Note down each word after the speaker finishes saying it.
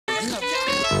It's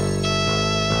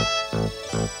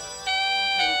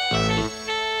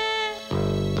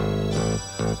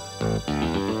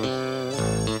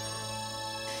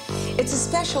a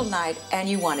special night, and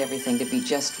you want everything to be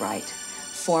just right.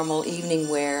 Formal evening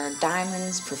wear,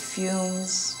 diamonds,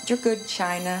 perfumes, your good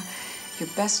china, your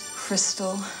best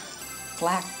crystal,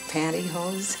 black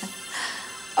pantyhose.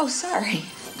 Oh, sorry.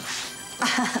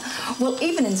 Well,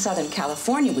 even in Southern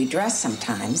California, we dress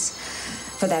sometimes.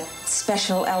 For that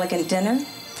special, elegant dinner,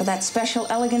 for that special,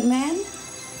 elegant man.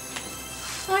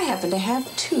 I happen to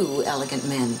have two elegant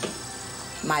men.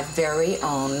 My very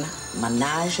own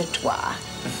menage a trois.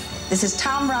 This is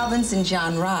Tom Robbins and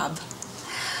John Robb.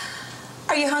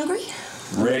 Are you hungry?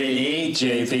 Ready to eat,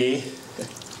 JP.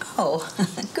 Oh,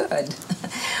 good.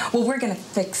 Well, we're going to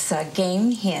fix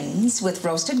game hens with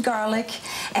roasted garlic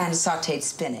and sautéed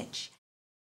spinach.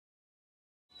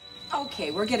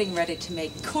 Okay, we're getting ready to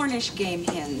make Cornish game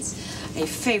hens, a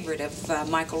favorite of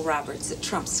Michael Roberts at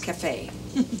Trump's Cafe.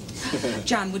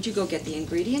 John, would you go get the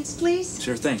ingredients, please?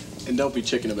 Sure thing. And don't be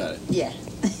chicken about it. Yeah.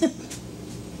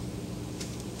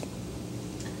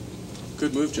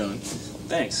 Good move, John.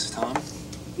 Thanks, Tom.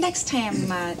 Next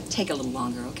time, take a little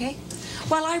longer, okay?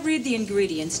 While I read the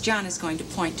ingredients, John is going to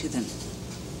point to them.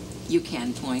 You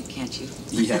can point, can't you?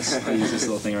 Yes, I use this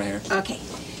little thing right here. Okay.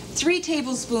 3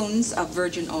 tablespoons of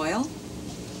virgin oil.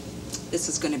 This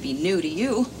is going to be new to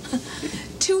you.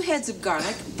 2 heads of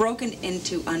garlic broken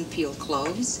into unpeeled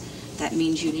cloves. That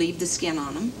means you leave the skin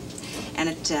on them. And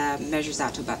it measures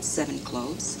out to about 7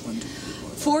 cloves.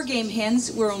 4 game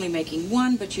hens. We're only making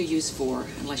 1, but you use 4.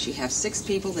 Unless you have 6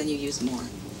 people, then you use more.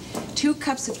 2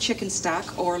 cups of chicken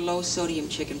stock or low-sodium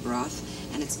chicken broth,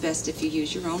 and it's best if you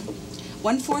use your own.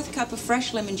 1/4 cup of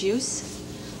fresh lemon juice.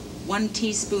 1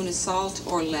 teaspoon of salt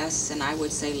or less, and I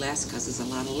would say less because there's a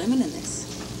lot of lemon in this.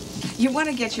 You want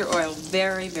to get your oil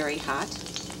very, very hot.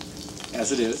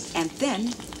 As it is. And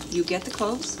then you get the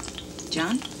cloves.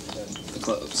 John? The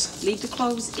cloves. Leave the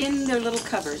cloves in their little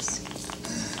covers.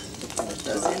 Put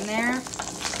those in there.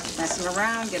 Mess them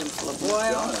around, get them full of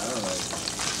oil.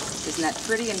 Isn't that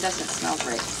pretty and doesn't it smell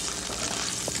great?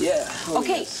 Yeah.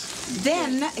 Okay,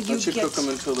 then you Don't you get... cook them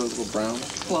until they're a little brown?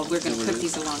 Well, we're going to cook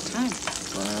these a long time.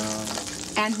 Brown.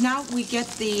 And now we get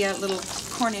the little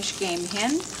Cornish game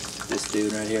hen. This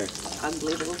dude right here.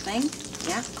 Ugly little thing.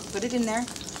 Yeah, put it in there.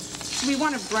 We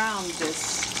want to brown this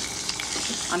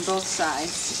on both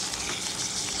sides.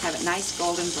 Have it nice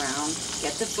golden brown.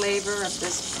 Get the flavor of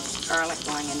this garlic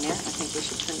going in there. I think we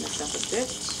should trim this up a bit,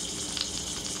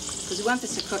 because we want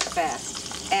this to cook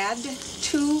fast. Add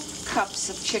 2 cups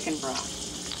of chicken broth.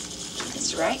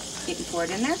 That's right. You can pour it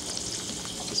in there.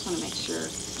 Just want to make sure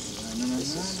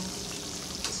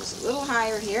this is a little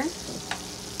higher here.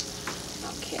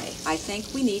 Okay. I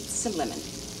think we need some lemon.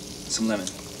 Some lemon.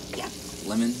 Yeah.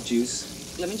 Lemon juice.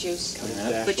 Lemon juice.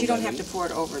 Right. But you don't have to pour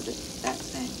it over that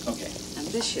thing. Okay.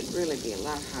 And this should really be a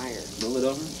lot higher. Roll it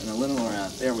over and a little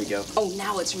around. There we go. Oh,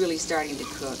 now it's really starting to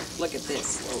cook. Look at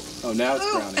this. Oh, now it's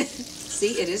browning.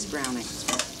 See, it is browning.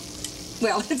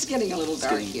 Well, it's getting a little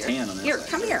dark getting here. tan on the Here, outside,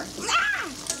 come so. here. Ah!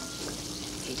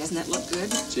 Hey, doesn't that look good?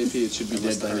 JP, it should be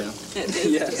dead by now.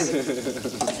 Yes.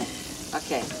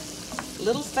 Okay. A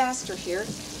little faster here.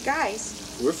 Guys.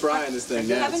 We're frying this thing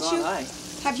now. Haven't you? High.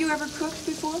 Have you ever cooked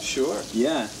before? Sure.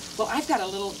 Yeah. Well, I've got a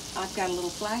little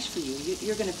flash for you.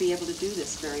 You're going to be able to do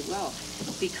this very well,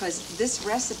 because this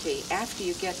recipe, after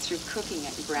you get through cooking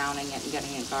it and browning it and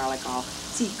getting it garlic all,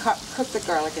 see, you cook the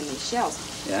garlic in these shells.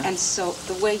 Yeah. And so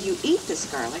the way you eat this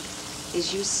garlic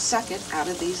is you suck it out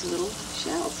of these little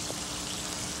shells.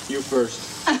 You first.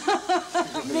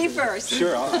 Me first.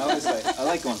 Sure. I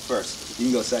like going first. You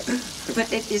can go second.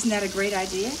 But isn't that a great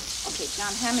idea? Okay,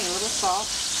 John, hand me a little salt.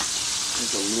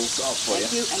 There's a little salt for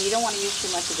Thank you. And you don't want to use too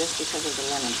much of this because of the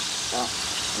lemon. So,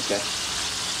 Okay.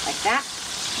 like that.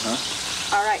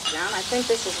 All right, John, I think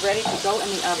this is ready to go in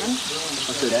the oven.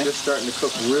 Okay, it's just starting to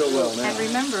cook real well now. And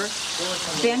remember,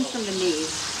 bend from the knees.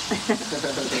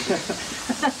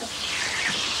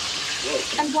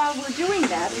 And while we're doing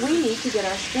that, we need to get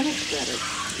our spinach ready.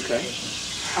 Okay.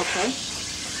 Okay?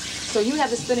 So you have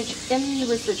the spinach in the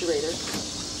refrigerator.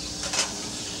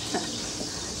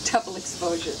 Double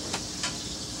exposure.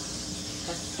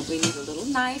 We need a little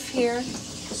knife here.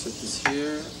 Set this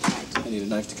here. I need a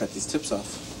knife to cut these tips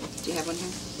off. Do you have one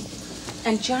here?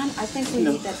 And John, I think we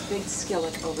need that big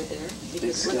skillet over there,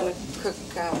 because we're going to cook,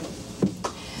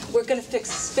 we're going to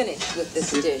fix spinach with this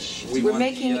dish. We're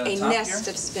making a nest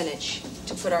of spinach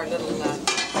to put our little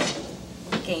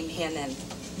game hen in.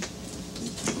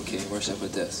 Okay, where should I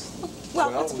put this?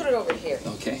 Well, let's put it over here.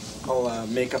 Okay. I'll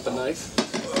make up a knife.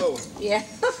 Whoa. Yeah.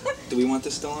 Do we want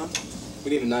this still on?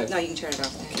 We need a knife. No, you can turn it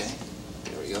off there. Okay.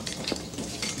 There we go.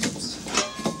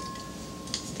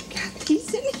 Got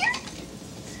these in here?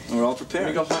 We're all Let me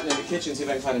prepared. go find in the kitchen, see if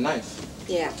I can find a knife.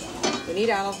 Yeah. We need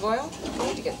olive oil. We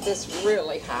need to get this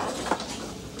really hot.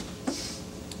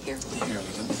 Here. Here we go.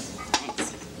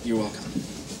 Thanks. You're welcome.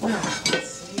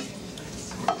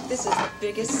 This is the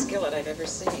biggest skillet I've ever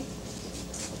seen.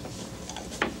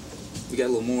 We got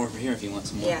a little more over here if you want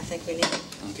some more. Yeah, I think we need it.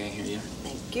 Okay, here you are.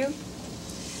 Thank you.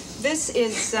 This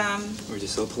is We're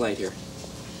just so polite here.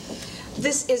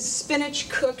 spinach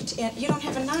cooked in. You don't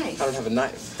have a knife. I don't have a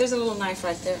knife. There's a little knife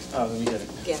right there. Oh, let me get it.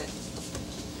 Get it.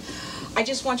 I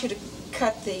just want you to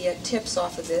cut the tips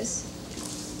off of this.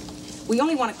 We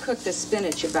only want to cook the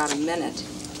spinach about a minute.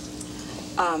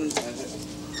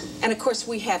 And of course,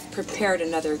 we have prepared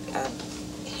another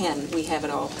hen. We have it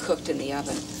all cooked in the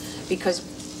oven. Because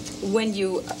when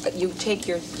you take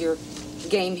your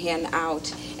game hen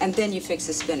out, and then you fix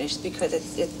the spinach, because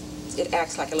it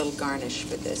acts like a little garnish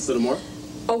for A this. little more?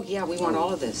 Oh, yeah, we want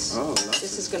all of this. Oh, lovely.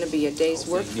 This is going to be a day's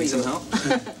work for you. Need some help?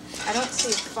 I don't see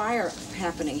a fire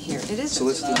happening here. It isn't. So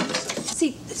let's do this.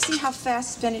 See how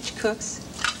fast spinach cooks?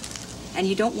 And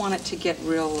you don't want it to get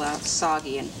real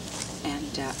soggy and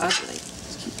ugly.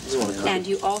 You want to cook And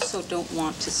you also don't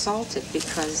want to salt it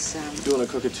because, it. You want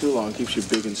to cook it too long. It keeps you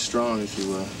big and strong if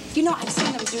you... you know, I've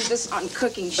seen them do this on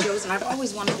cooking shows, and I've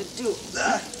always wanted to do it.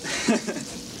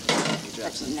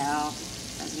 No,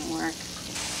 doesn't work.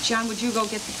 John, would you go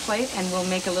get the plate, and we'll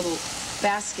make a little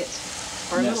basket,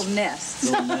 or a Nest. little nest.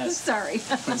 Little nest. Sorry.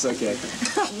 It's okay.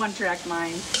 One-track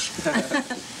mind.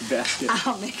 basket.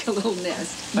 I'll make a little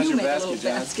nest. How's You your make a basket, little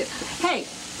John? basket. Hey,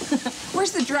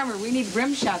 where's the drummer? We need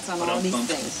rim shots on all these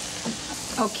Ba-dum-bum.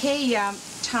 things. Okay,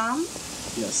 Tom,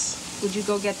 Yes. would you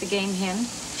go get the game hen?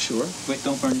 Sure. Wait,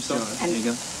 don't burn yourself. Sure. There you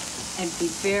go. And be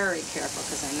very careful,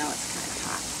 because I know it's kind of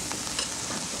hot.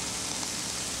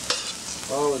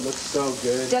 Oh, it looks so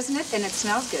good. Doesn't it? And it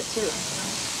smells good, too.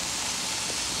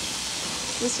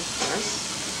 This, of course.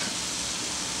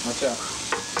 Watch out.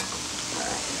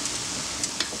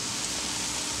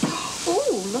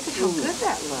 Ooh, look at how good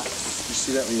that looks. You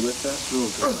see that when you lift that? It's real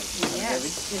good.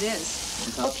 Yes, it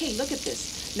is. Okay, look at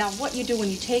this. Now, what you do when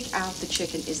you take out the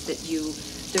chicken is that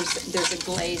there's a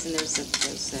glaze and there's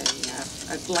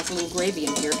like a little gravy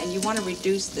in here, and you want to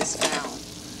reduce this down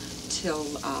till,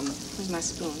 where's my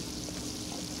spoon?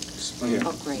 Here.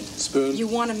 Oh, great. Spoon. You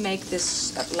want to make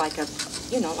this like a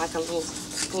little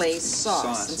glazed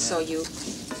sauce, and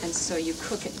so you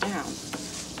cook it down.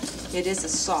 It is a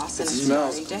sauce, and It it's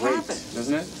smells starting to great, happen.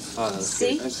 doesn't it? Oh, that's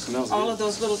See, It smells all good. of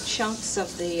those little chunks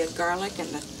of the garlic and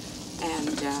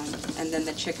then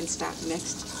the chicken stock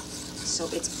mixed. So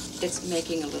it's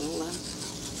making a little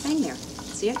thing there.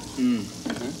 See it?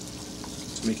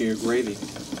 It's making your gravy.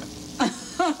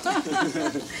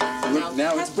 Look,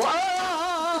 now it's...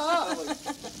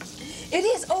 It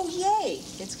is. Oh, yay!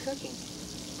 It's cooking.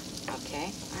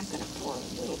 Okay, I'm going to pour a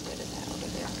little bit of that over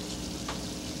there.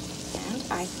 And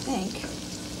I think,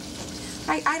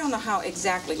 I don't know how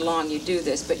exactly long you do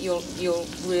this, but you'll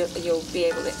be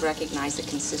able to recognize the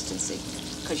consistency,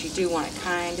 because you do want it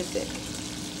kind of thick.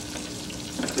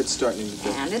 It's starting to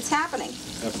cook. And it's happening.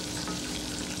 Yep.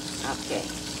 Okay.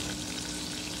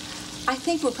 I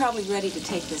think we're probably ready to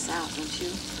take this out, don't you?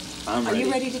 I'm Are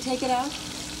you ready to take it out?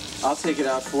 I'll take it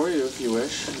out for you if you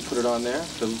wish and put it on there.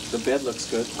 The bed looks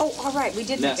good. Oh, all right. We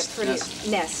did make Nest, a pretty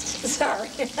nest. Sorry.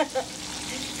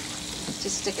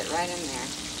 Just stick it right in there.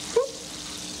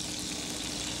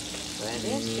 Put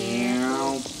it here.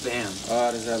 Bam. Oh,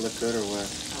 does that look good or what?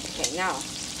 Okay, now,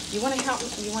 you want to help me?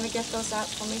 You want to get those out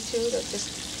for me too?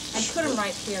 And put them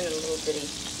right here in a little bitty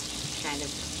kind of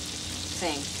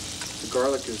thing. The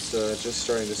garlic is just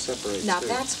starting to separate, Now, too.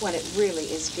 that's when it really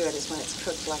is good, is when it's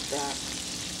cooked like that.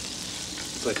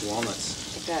 It's like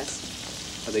walnuts. It does.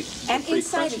 Are they And pretty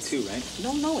inside crunchy it's- too, right?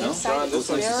 No, No? inside John, it's this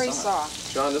one's very soft.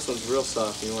 soft. John, this one's real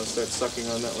soft. You want to start sucking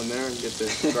on that one there and get the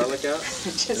garlic out?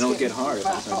 Just don't get get hard.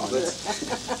 involved. Let's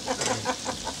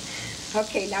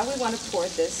Okay, now we want to pour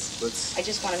this. let's. I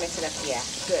just want to mix it up. Yeah,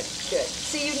 good, good.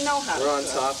 See, you know how to We're on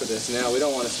cook. top of this now. We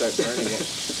don't want to start burning it.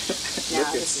 Now,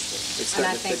 Look, this it's and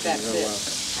I starting to think thicken that's real it.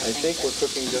 well. I think we're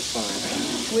cooking just fine.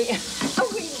 We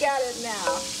we got it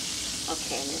now.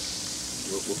 Okay.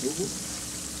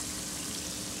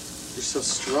 You're so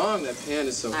strong. That pan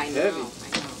is so I heavy. know.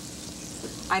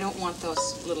 I don't want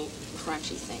those little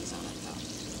crunchy things on it though.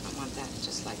 I want that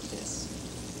just like this.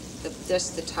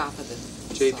 Just the top of the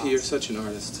JP, sauce. you're such an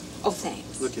artist. Oh,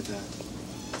 thanks. Look at that.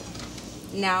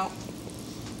 Now,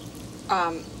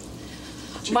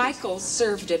 Michael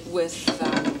served it with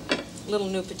little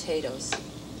new potatoes.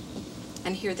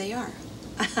 And here they are.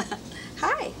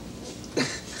 Hi.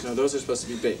 No, those are supposed to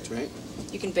be baked, right?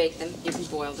 You can bake them, you can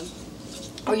boil them,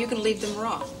 or you can leave them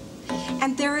raw.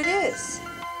 And there it is.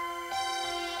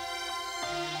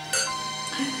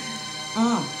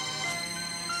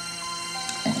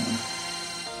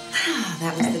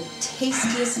 That was the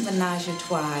tastiest menage a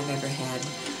trois I've ever had.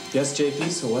 Yes, JP,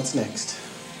 so what's next?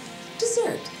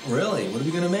 Dessert. Really? What are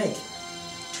we gonna make?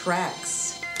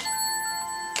 Tracks.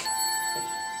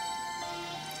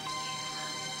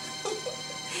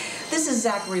 This is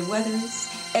Zachary Weathers,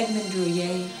 Edmund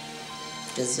Drouillet.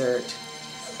 Dessert.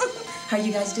 How are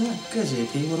you guys doing? Good,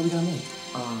 JP. What are we gonna make?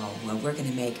 Oh, well, we're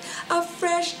gonna make a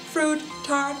fresh fruit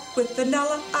tart with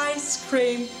vanilla ice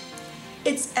cream.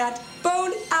 It's at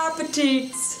Bon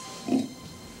Appetits.